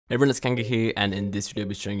Hey everyone, it's Kanga here, and in this video I'll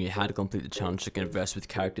be showing you how to complete the challenge to converse with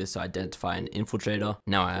characters to identify an infiltrator.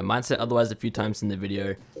 Now I might say otherwise a few times in the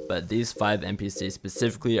video, but these 5 NPCs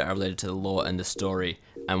specifically are related to the lore and the story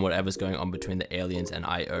and whatever's going on between the aliens and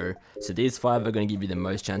IO. So these 5 are going to give you the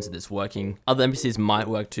most chance of this working. Other NPCs might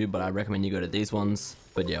work too, but I recommend you go to these ones.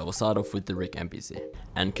 But yeah, we'll start off with the Rick NPC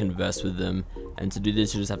and converse with them. And to do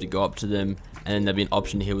this, you just have to go up to them, and then there'll be an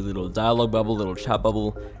option here with a little dialogue bubble, little chat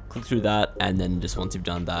bubble. Click through that, and then just once you've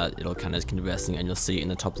done that, it'll kind of conversing, and you'll see in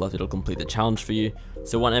the top left, it'll complete the challenge for you.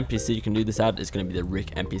 So one NPC you can do this at is going to be the Rick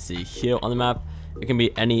NPC here on the map. It can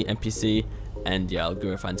be any NPC, and yeah, I'll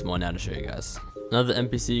go find some more now to show you guys. Another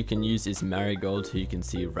NPC you can use is Marigold, who you can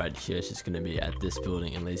see right here. She's going to be at this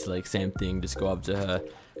building in Lazy Lake. Same thing, just go up to her,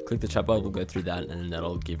 click the chat bubble, go through that, and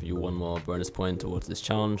that'll give you one more bonus point towards this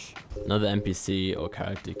challenge. Another NPC or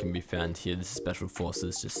character can be found here. This is Special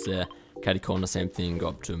Forces, just there. Catty corner, same thing, go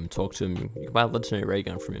up to him, talk to him. You can buy a legendary ray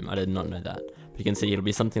gun from him. I did not know that. But you can see it'll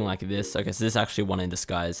be something like this. Okay, so this is actually one in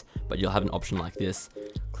disguise, but you'll have an option like this.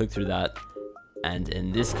 Click through that, and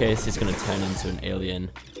in this case, it's going to turn into an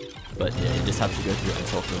alien. But yeah, you just have to go through it and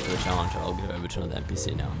talk to them for the challenge. I'll go over to another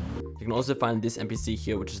NPC now. You can also find this NPC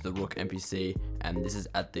here, which is the Rook NPC, and this is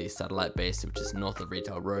at the satellite base, which is north of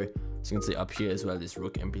Retail Row. So you can see up here is where this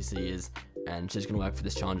Rook NPC is, and she's going to work for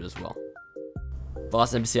this challenge as well. The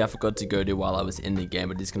last NPC I forgot to go to while I was in the game,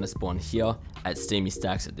 but it's going to spawn here at Steamy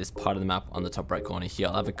Stacks at this part of the map on the top right corner here.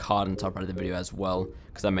 I'll have a card on the top right of the video as well,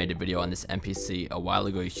 because I made a video on this NPC a while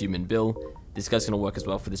ago, Human Bill. This guy's going to work as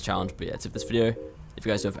well for this challenge, but yeah, that's it for this video. If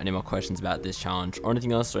you guys have any more questions about this challenge or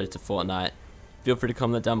anything else related to Fortnite, feel free to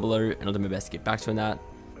comment down below, and I'll do my best to get back to you on that.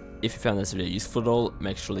 If you found this video useful at all,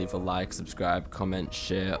 make sure to leave a like, subscribe, comment,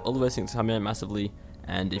 share, all the those things help me out massively.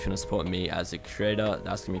 And if you want to support me as a creator,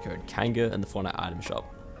 that's going to be code Kanga in the Fortnite item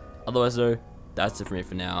shop. Otherwise though, that's it for me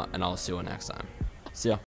for now, and I'll see you all next time. See ya.